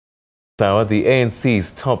Hour, the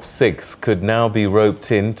ANC's top six could now be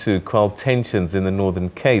roped in to quell tensions in the Northern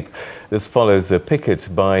Cape. This follows a picket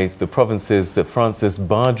by the province's Frances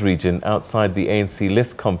Baard region outside the ANC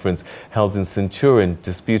list conference held in Centurion,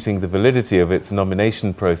 disputing the validity of its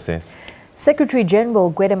nomination process. Secretary General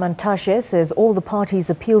General Mantashe says all the parties'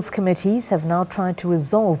 appeals committees have now tried to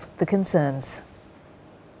resolve the concerns.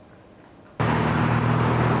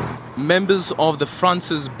 Members of the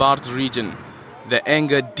Frances Baard region, their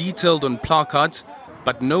anger detailed on placards,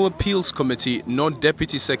 but no appeals committee nor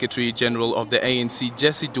Deputy Secretary General of the ANC,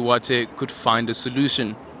 Jesse Duarte, could find a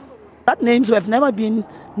solution. That names have never been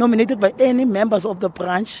nominated by any members of the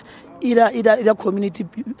branch, either community.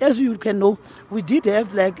 As you can know, we did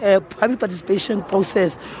have like a public participation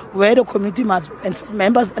process where the community must, and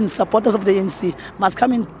members and supporters of the ANC must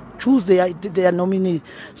come and choose their nominee.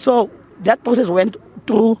 So that process went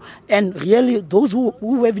through, and really those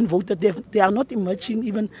who have been voted, they are not emerging,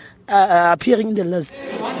 even appearing in the list.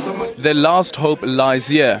 The last hope lies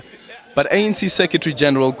here. But ANC Secretary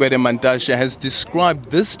General General Mantashe has described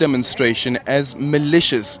this demonstration as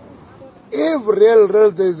malicious. If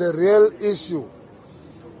there is a real issue,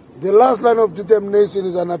 the last line of determination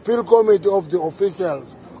is an appeal committee of the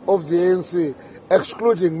officials of the ANC,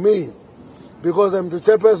 excluding me, because I'm the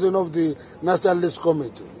chairperson of the National List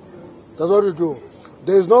Committee. That's what we do.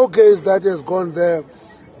 There is no case that has gone there.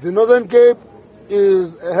 The Northern Cape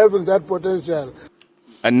is having that potential.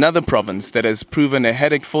 Another province that has proven a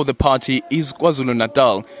headache for the party is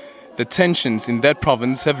KwaZulu-Natal. The tensions in that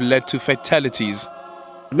province have led to fatalities.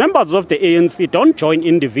 Members of the ANC don't join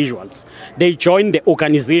individuals. They join the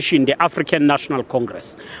organization, the African National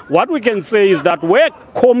Congress. What we can say is that where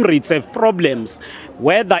comrades have problems,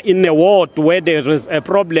 whether in a ward where there is a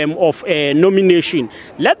problem of a nomination,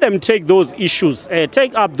 let them take those issues,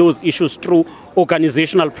 take up those issues through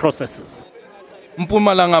organizational processes.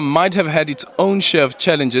 Mpumalanga might have had its own share of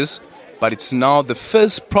challenges, but it's now the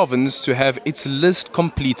first province to have its list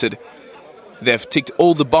completed. They've ticked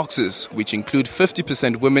all the boxes, which include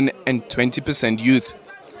 50% women and 20% youth.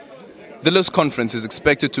 The list conference is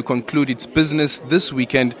expected to conclude its business this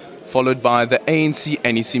weekend, followed by the ANC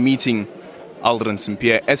NEC meeting. Aldrin St.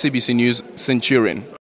 Pierre, SABC News, Centurion.